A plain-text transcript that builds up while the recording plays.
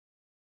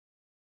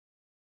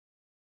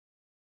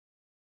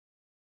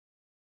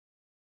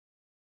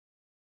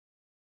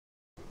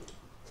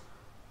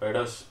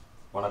Riders,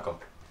 Vanakkam.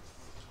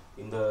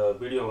 இந்த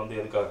video வந்து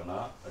எதுக்காகனா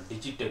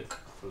Digitek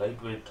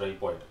lightweight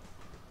tripod.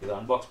 இது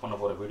unbox பண்ண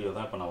போற வீடியோ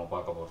தான் இப்ப நாம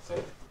பார்க்க போறது.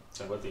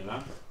 இது பாத்தீங்கன்னா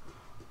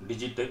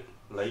Digitek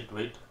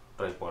lightweight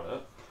tripod.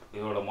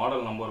 இதோட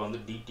மாடல் நம்பர்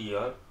வந்து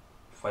DTR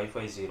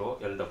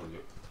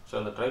 550LW. சோ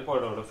அந்த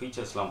tripodோட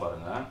ஃபீச்சர்ஸ்லாம்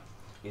பாருங்க.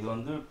 இது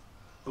வந்து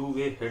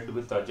two-way head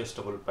with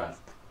adjustable pan,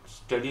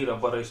 steady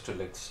rubberized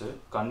legs,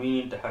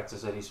 convenient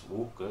accessories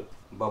hook,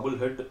 bubble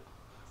head,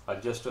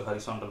 adjust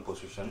horizontal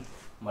position,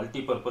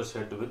 multi-purpose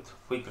head with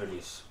quick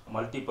release,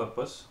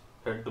 multi-purpose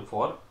head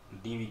for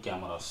DV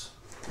cameras.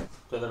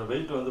 So the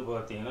weight வந்து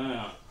பாத்தீங்கன்னா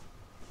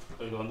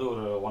இது வந்து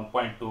ஒரு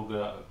 1.2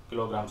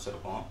 kilograms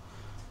இருக்கும்.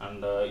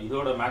 And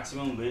இதோட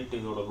maximum weight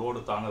இதோட load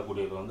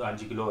தாங்கக்கூடியது வந்து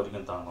 5 kg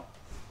வரைக்கும் தாங்கும்.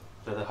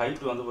 So the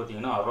height வந்து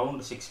பாத்தீங்கன்னா around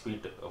 6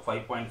 feet,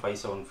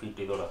 5.57 feet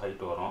இதோட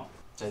height வரும்.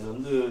 So இது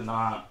வந்து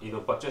நான் இத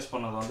பர்ச்சேஸ்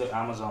பண்ணது வந்து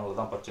Amazonல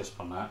தான் பர்ச்சேஸ்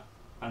பண்ணேன்.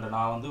 And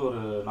நான் வந்து ஒரு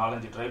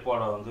 4-5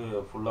 ட்ரைபாட வந்து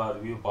ஃபுல்லா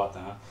ரிவ்யூ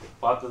பார்த்தேன்.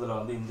 பார்த்ததுல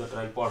வந்து இந்த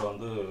ட்ரைபாட்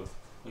வந்து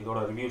இதோட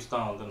ரிவ்யூஸ்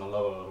தான் வந்து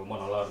ரொம்ப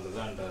நல்லா இருந்தது.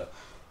 And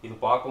இது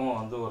பார்க்கவும்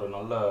வந்து ஒரு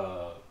நல்ல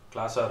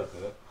கிளாஸா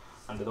இருக்கு.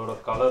 And இதோட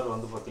கலர்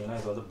வந்து பாத்தீங்கன்னா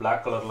இது வந்து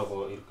Black கலர்ல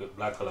இருக்கு.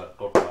 Black கலர்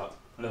டோட்டலா.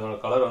 And இதோட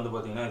கலர் வந்து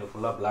பாத்தீங்கன்னா இது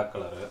ஃபுல்லா Black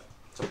கலர்.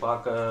 சோ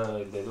பார்க்க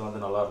இந்த இது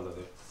வந்து நல்லா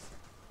இருந்தது.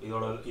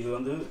 இது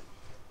வந்து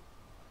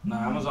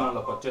நான் Amazonல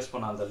பர்ச்சேஸ்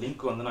பண்ண அந்த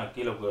லிங்க் வந்து நான்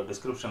கீழ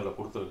டிஸ்கிரிப்ஷன்ல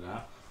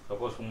கொடுத்திருக்கேன்.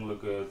 சப்போஸ்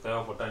உங்களுக்கு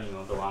தேவைப்பட்டா நீங்க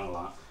வந்து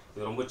வாங்கலாம்.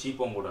 இது ரொம்ப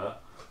சீப்பும் கூட.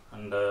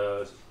 And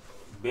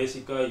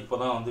பேசிக்கா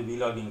இப்போதான் வந்து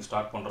வீலாகிங்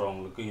ஸ்டார்ட்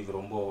பண்றவங்களுக்கு இது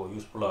ரொம்ப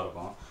யூஸ்ஃபுல்லா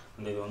இருக்கும்.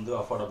 And இது வந்து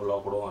அஃபோர்டபிளா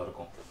கூட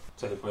இருக்கும்.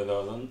 சரி இப்போ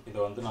இத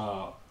வந்து நான்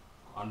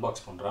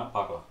அன்பாக்ஸ் பண்றேன்,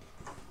 பார்க்கலாம்.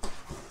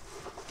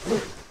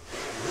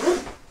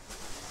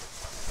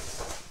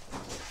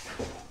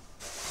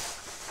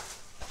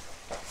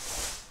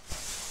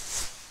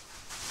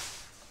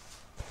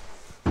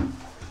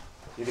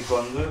 இதுக்கு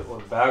வந்து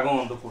ஒரு பேக்கும்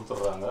வந்து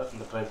கொடுத்துறாங்க.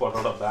 இந்த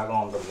ட்ரைபாடோட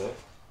பேக்கும் வந்துருது.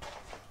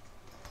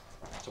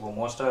 இப்போ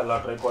மோஸ்டா எல்லா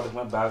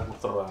ட்ரைபாடுக்குமே பேக்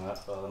கொடுத்துறாங்க.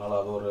 அதனால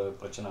அது ஒரு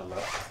பிரச்சனை இல்ல.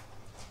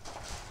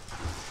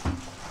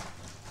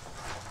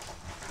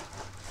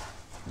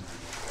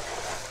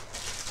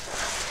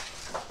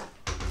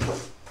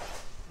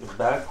 இந்த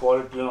பேக்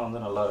குவாலிட்டியும்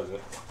வந்து நல்லா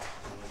இருக்கு.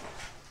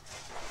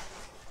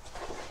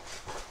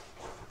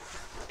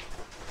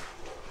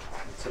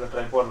 சில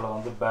ட்ரைபாட்ல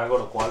வந்து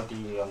பேக்கோட குவாலிட்டி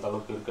அந்த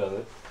அளவுக்கு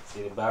இருக்காது.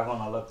 இது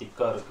பேக்கும் நல்லா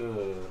திக்கா இருக்கு,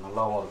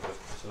 நல்லாவும் இருக்கு.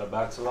 சில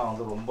பேக்ஸ் எல்லாம்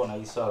வந்து ரொம்ப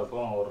நைஸா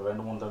இருக்கும், ஒரு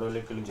 2-3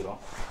 தடவையிலே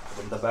கிழிஞ்சிரும்.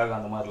 இந்த பேக்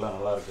அந்த மாதிரிலாம்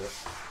நல்லா இருக்கு.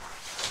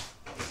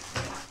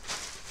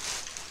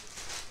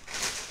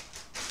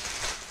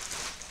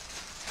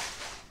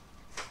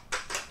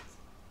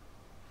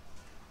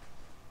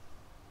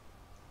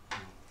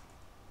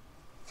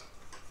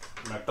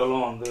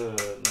 மெட்டலும் வந்து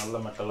நல்ல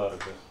மெட்டலா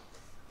இருக்கு.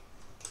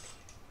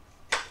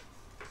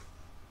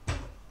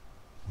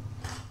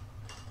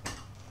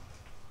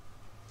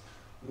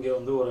 இங்க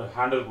வந்து ஒரு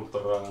ஹேண்டில்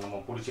கொடுத்துறாங்க. நம்ம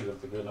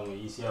புடிச்சிக்கிறதுக்கு, நம்ம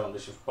ஈஸியா வந்து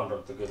ஷிஃப்ட்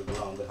பண்றதுக்கு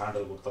இதெல்லாம் வந்து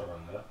ஹேண்டில்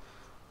கொடுத்துறாங்க.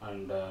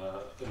 And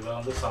இதுல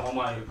வந்து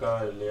சமமா இருக்கா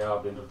இல்லையா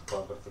அப்படின்றது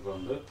பார்க்கிறதுக்கு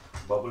வந்து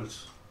பபிள்ஸ்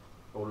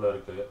உள்ள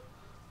இருக்கு.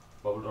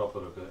 பபிள் டிராப்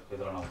இருக்கு.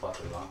 இதெல்லாம் நம்ம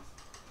பார்த்துக்கலாம்.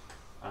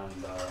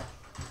 And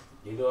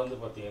இது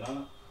வந்து பாத்தீங்கன்னா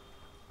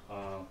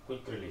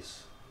குயிக் ரிலீஸ்.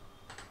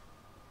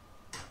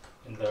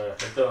 இந்த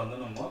ஹெட்டை வந்து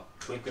நம்ம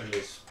குயிக்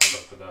ரிலீஸ்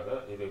பண்றதுக்காக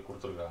இது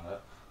கொடுத்துருக்காங்க.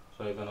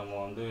 ஸோ இதை நம்ம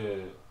வந்து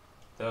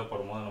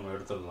தேவைப்படும் போது நம்ம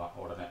எடுத்துடலாம்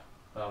உடனே.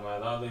 நம்ம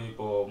ஏதாவது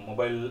இப்போ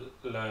மொபைலில்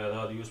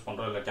ஏதாவது யூஸ்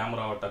பண்ணுறோம், இல்லை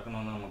கேமராவை டக்குன்னு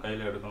வந்து நம்ம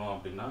கையில் எடுக்கணும்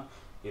அப்படின்னா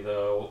இதை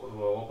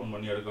ஓப்பன்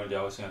பண்ணி எடுக்க வேண்டிய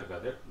அவசியம்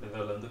இருக்காது.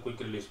 இதில் வந்து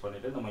குயிக் ரிலீஸ்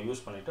பண்ணிவிட்டு நம்ம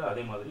யூஸ் பண்ணிவிட்டு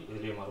அதே மாதிரி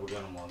இதுலேயே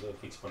மறுபடியும் நம்ம வந்து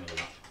ஃபிக்ஸ்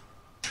பண்ணிக்கலாம்.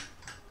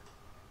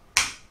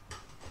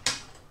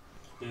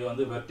 இது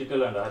வந்து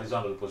வெர்டிக்கல் அண்ட்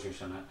ஹாரிசான்டல்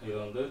பொசிஷனு. இது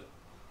வந்து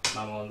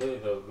நம்ம வந்து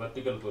இதை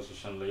வெர்டிக்கல்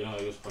பொசிஷன்லையும்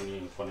யூஸ்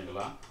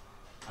பண்ணிக்கலாம்.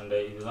 அண்ட்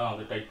இதுதான்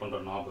வந்து டைட்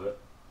பண்ணுற நாபு.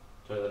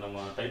 ஸோ இதை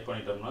நம்ம டைட்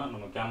பண்ணிட்டோம்னா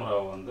நம்ம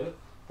கேமராவை வந்து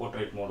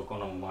போர்ட்ரேட்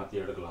மோடுக்கும் நம்ம மாற்றி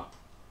எடுக்கலாம்.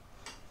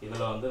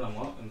 இதில் வந்து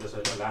நம்ம இந்த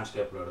சைடில்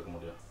லேண்ட்ஸ்கேப்பில் எடுக்க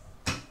முடியும்.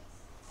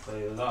 ஸோ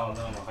இதுதான்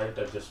வந்து நம்ம ஹைட்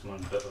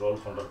அட்ஜஸ்ட்மெண்ட்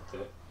ரோல்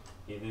பண்ணுறதுக்கு.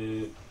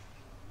 இதில்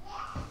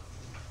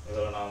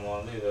நாம்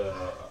வந்து இதை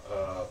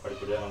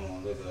படிப்படியாக நம்ம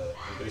வந்து இதை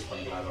இன்க்ரீஸ்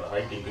பண்ணிக்கலாம். இதோட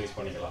ஹைட் இன்க்ரீஸ்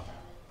பண்ணிக்கலாம்.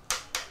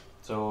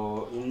 ஸோ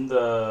இந்த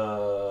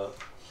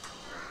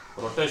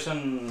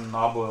ரொட்டேஷன்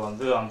நாபு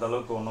வந்து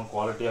அந்தளவுக்கு ஒன்றும்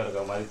குவாலிட்டியாக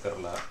இருக்கிற மாதிரி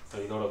தெரில. ஸோ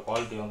இதோட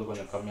குவாலிட்டி வந்து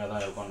கொஞ்சம் கம்மியாக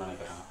தான் இருக்கும்னு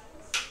நினைக்கிறேன்.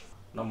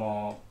 நம்ம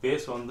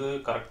பேஸ் வந்து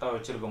கரெக்டாக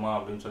வச்சுருக்கோமா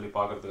அப்படின்னு சொல்லி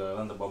பார்க்குறதுக்காக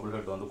தான் இந்த பபுள்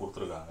ஹெட் வந்து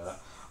கொடுத்துருக்காங்க.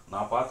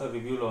 நான் பார்த்த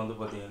ரிவ்யூவில் வந்து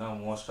பார்த்தீங்கன்னா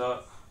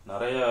மோஸ்ட்டாக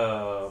நிறைய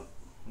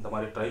இந்த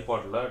மாதிரி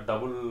ட்ரைபாட்டில்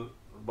டபுள்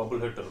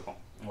பபுள் ஹெட் இருக்கும்.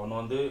 ஒன்று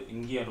வந்து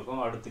இங்கேயும்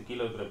இருக்கும், அடுத்து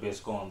கீழே இருக்கிற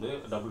பேஸ்க்கும் வந்து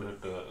டபுள்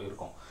ஹெட்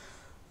இருக்கும்.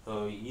 ஸோ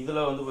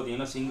இதில் வந்து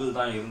பார்த்தீங்கன்னா சிங்கிள்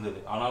தான்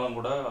இருந்தது. ஆனாலும்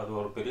கூட அது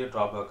ஒரு பெரிய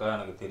ட்ராபேக்காக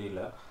எனக்கு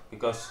தெரியல.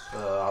 பிகாஸ்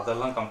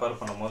அதெல்லாம் கம்பேர்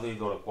பண்ணும்போது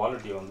இதோட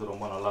குவாலிட்டி வந்து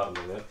ரொம்ப நல்லா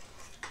இருந்தது.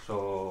 ஸோ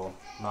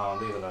நான்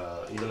வந்து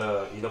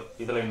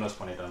இதில் இன்வெஸ்ட்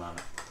பண்ணிட்டேன் நான்.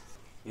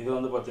 இது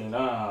வந்து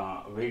பார்த்தீங்கன்னா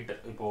வெயிட்.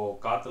 இப்போது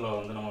காற்றுல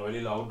வந்து நம்ம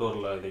வெளியில்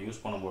அவுட்டோரில் இதை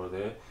யூஸ்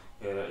பண்ணும்பொழுது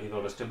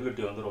இதோட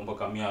ஸ்டெபிலிட்டி வந்து ரொம்ப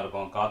கம்மியாக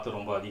இருக்கும். காற்று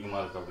ரொம்ப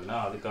அதிகமாக இருக்குது அப்படின்னா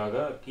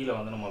அதுக்காக கீழே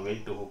வந்து நம்ம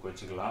வெயிட் ஹூக்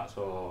வச்சுக்கலாம்.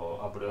 ஸோ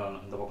அப்படி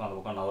இந்த பக்கம் அந்த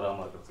பக்கம்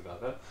நவராமல்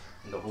இருக்கிறதுக்காக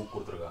இந்த ஹூக்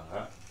கொடுத்துருக்காங்க.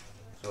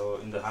 ஸோ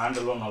இந்த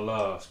ஹேண்டிலும் நல்லா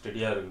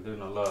ஸ்டெடியாக இருக்குது,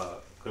 நல்லா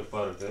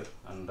க்ரிப்பாக இருக்குது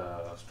அண்ட்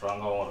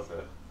ஸ்ட்ராங்காகவும்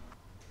இருக்குது.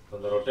 ஸோ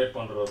இந்த ரொட்டேட்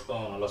பண்ணுற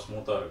வரைக்கும் நல்லா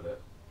ஸ்மூத்தாக இருக்குது.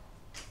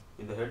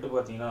 இந்த ஹெட்டு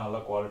பார்த்திங்கன்னா நல்லா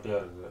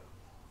குவாலிட்டியாக இருக்குது.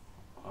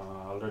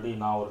 ஆல்ரெடி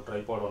நான் ஒரு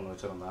ட்ரைபாட் ஒன்று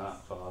வச்சுருந்தேன்.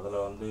 ஸோ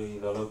அதில் வந்து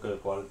இது அளவுக்கு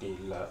குவாலிட்டி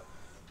இல்லை.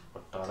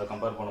 பட் அதை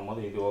கம்பேர்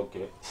பண்ணும்போது இது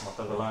ஓகே.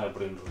 மற்றதெல்லாம்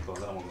எப்படின்றது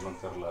வந்து நமக்கு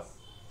இன்னும் தெரில.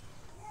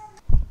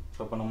 ஸோ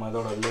இப்போ நம்ம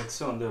இதோட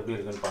லெக்ஸ் வந்து எப்படி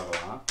இருக்குதுன்னு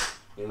பார்க்கலாம்.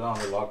 இதுதான்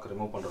அந்த லாக்,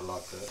 ரிமூவ் பண்ணுற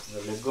லாக்கு. இந்த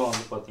லெக்கும்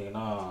வந்து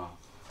பார்த்திங்கன்னா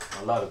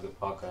நல்லா இருக்குது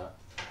பார்க்க.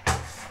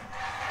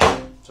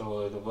 ஸோ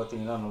இது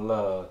பார்த்திங்கன்னா நல்லா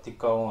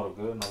திக்காகவும்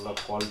இருக்குது, நல்லா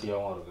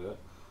குவாலிட்டியாகவும் இருக்குது.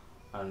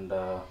 அண்டு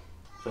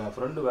ஸோ என்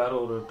ஃப்ரெண்டு வேறு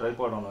ஒரு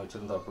ட்ரைபாட் ஒன்று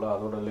வச்சுருந்தாப்புல,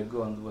 அதோட லெக்கு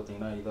வந்து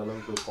பார்த்திங்கன்னா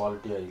இதளவுக்கு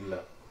குவாலிட்டியாக இல்லை.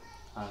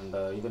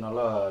 அண்டு இது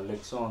நல்லா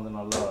லெக்ஸும் வந்து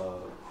நல்லா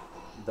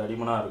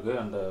தடிமனாக இருக்குது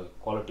அண்டு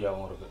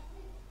குவாலிட்டியாகவும் இருக்குது.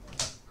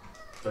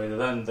 ஸோ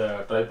இதுதான் இந்த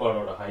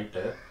ட்ரைபாடோட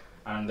ஹைட்டு.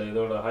 அண்ட்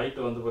இதோட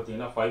ஹைட்டு வந்து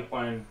பார்த்திங்கன்னா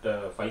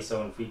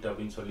 5.57 feet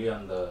அப்படின்னு சொல்லி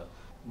அந்த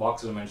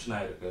பாக்ஸில் மென்ஷன்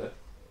ஆகிருக்கு.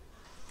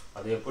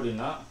 அது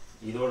எப்படின்னா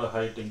இதோட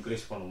ஹைட்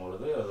இன்க்ரீஸ்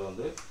பண்ணும்பொழுது அது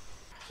வந்து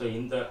ஸோ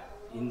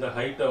இந்த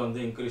ஹைட்டை வந்து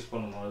இன்க்ரீஸ்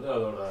பண்ணும்பொழுது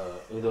அதோட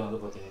இது வந்து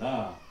பார்த்திங்கன்னா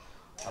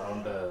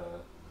அரௌண்டு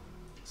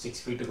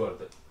 6 feet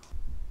வருது.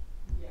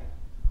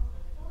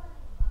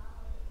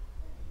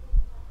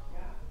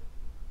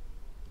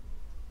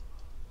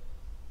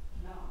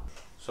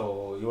 ஸோ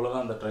இவ்வளோ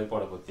தான் இந்த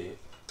ட்ரைபாடை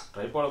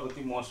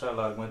பற்றி மோஸ்ட்டாக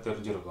எல்லாருக்குமே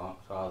தெரிஞ்சிருக்கும்.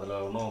 ஸோ அதில்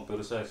ஒன்றும்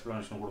பெருசாக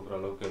எக்ஸ்ப்ளனேஷன் கொடுக்குற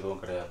அளவுக்கு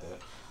எதுவும் கிடையாது.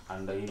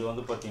 அண்ட் இது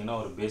வந்து பார்த்திங்கன்னா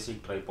ஒரு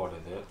பேசிக் ட்ரைபாட்.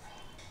 இது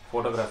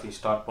ஃபோட்டோகிராஃபி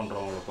ஸ்டார்ட்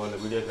பண்ணுறவங்களுக்கோ இல்லை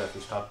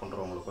வீடியோகிராஃபி ஸ்டார்ட்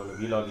பண்ணுறவங்களுக்கோ இல்லை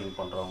வீலாகிங்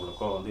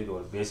பண்ணுறவங்களுக்கோ வந்து இது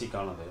ஒரு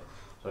பேசிக்கானது.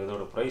 ஸோ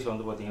இதோட ப்ரைஸ்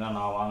வந்து பார்த்திங்கன்னா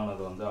நான்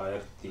வாங்கினது வந்து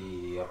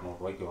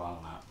 1200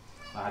 வாங்கினேன்.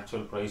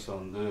 ஆக்சுவல் ப்ரைஸ்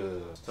வந்து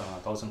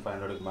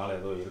 1500 மேலே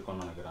ஏதோ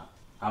இருக்குன்னு நினைக்கிறேன்.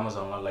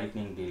 அமேசானில்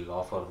லைட்னிங் டீல்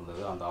ஆஃபர்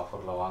இருந்தது. அந்த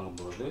ஆஃபரில்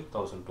வாங்கும்போது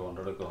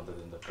 1200 வந்தது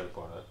இந்த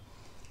ட்ரைபாடு.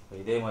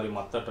 இதே மாதிரி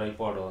மற்ற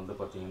ட்ரைபாடு வந்து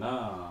பார்த்திங்கன்னா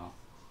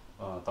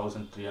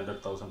 1300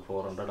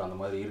 1400 அந்த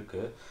மாதிரி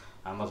இருக்குது.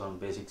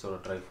 அமேசான் பேசிக்ஸோட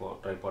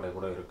ட்ரைபாடே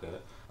கூட இருக்குது.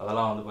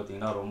 அதெல்லாம் வந்து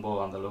பார்த்திங்கன்னா ரொம்ப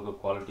அந்தளவுக்கு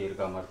குவாலிட்டி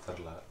இருக்கா மாதிரி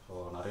தெரில. ஸோ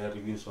நிறைய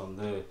ரிவ்யூஸ்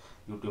வந்து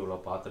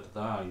யூடியூப்பில் பார்த்துட்டு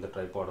தான் இந்த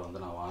ட்ரைபாடை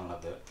வந்து நான்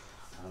வாங்கினது.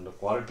 அண்ட்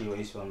குவாலிட்டி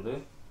வைஸ் வந்து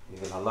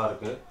இது நல்லா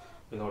இருக்குது.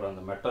 இதோட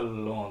அந்த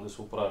மெட்டலும் வந்து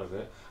சூப்பராக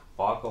இருக்குது.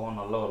 பார்க்கவும்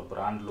நல்ல ஒரு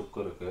பிராண்ட் லுக்கு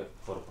இருக்குது.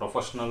 ஒரு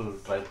ப்ரொஃபஷ்னல்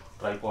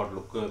ட்ரைபாட்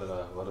லுக்கு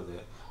இதில் வருது.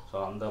 ஸோ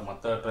அந்த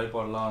மற்ற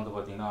ட்ரைபாட்லாம் வந்து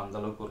பார்த்திங்கன்னா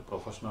அந்தளவுக்கு ஒரு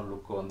ப்ரொஃபஷ்னல்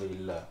லுக்கு வந்து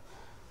இல்லை.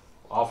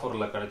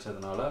 ஆஃபரில்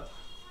கிடைச்சதுனால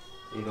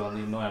இது வந்து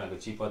இன்னும் எனக்கு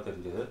சீப்பாக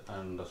தெரிஞ்சுது.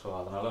 அண்ட் ஸோ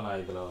அதனால்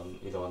நான்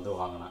இதை வந்து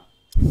வாங்கினேன்.